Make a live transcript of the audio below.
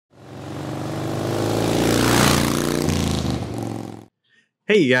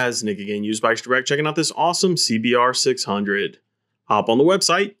Hey guys, Nick again, Used Bikes Direct, checking out this awesome CBR600. Hop on the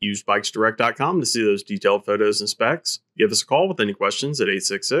website, usedbikesdirect.com, to see those detailed photos and specs. Give us a call with any questions at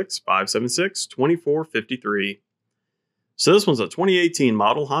 866-576-2453. So this one's a 2018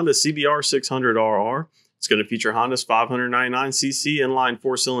 model Honda CBR600RR. It's going to feature Honda's 599cc inline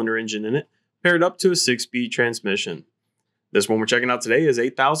 4-cylinder engine in it, paired up to a 6-speed transmission. This one we're checking out today is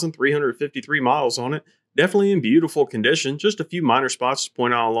 8,353 miles on it. Definitely in beautiful condition, just a few minor spots to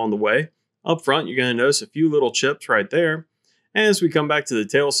point out along the way. Up front, you're going to notice a few little chips right there. And as we come back to the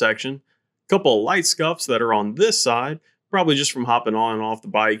tail section, a couple of light scuffs that are on this side, probably just from hopping on and off the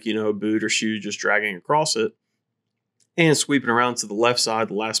bike, a boot or shoe just dragging across it. And sweeping around to the left side,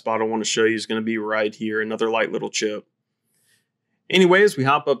 the last spot I want to show you is going to be right here, another light little chip. Anyway, as we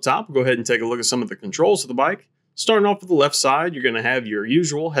hop up top, we'll go ahead and take a look at some of the controls of the bike. Starting off with the left side, you're going to have your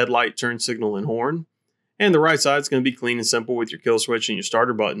usual headlight, turn signal, and horn. And the right side is going to be clean and simple with your kill switch and your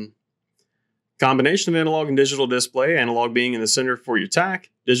starter button. Combination of analog and digital display, analog being in the center for your tach,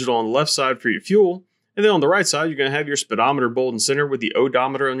 digital on the left side for your fuel, and then on the right side you're going to have your speedometer bolt and center with the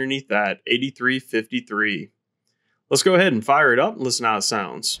odometer underneath that, 8353. Let's go ahead and fire it up and listen how it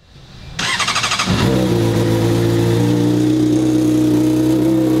sounds.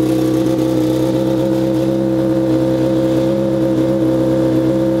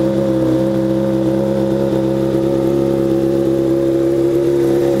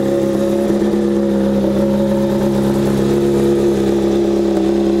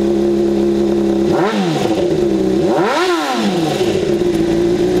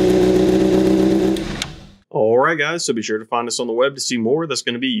 Alright guys, so be sure to find us on the web to see more. That's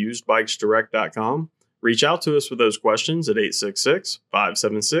going to be usedbikesdirect.com. Reach out to us with those questions at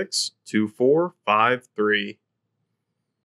 866-576-2453.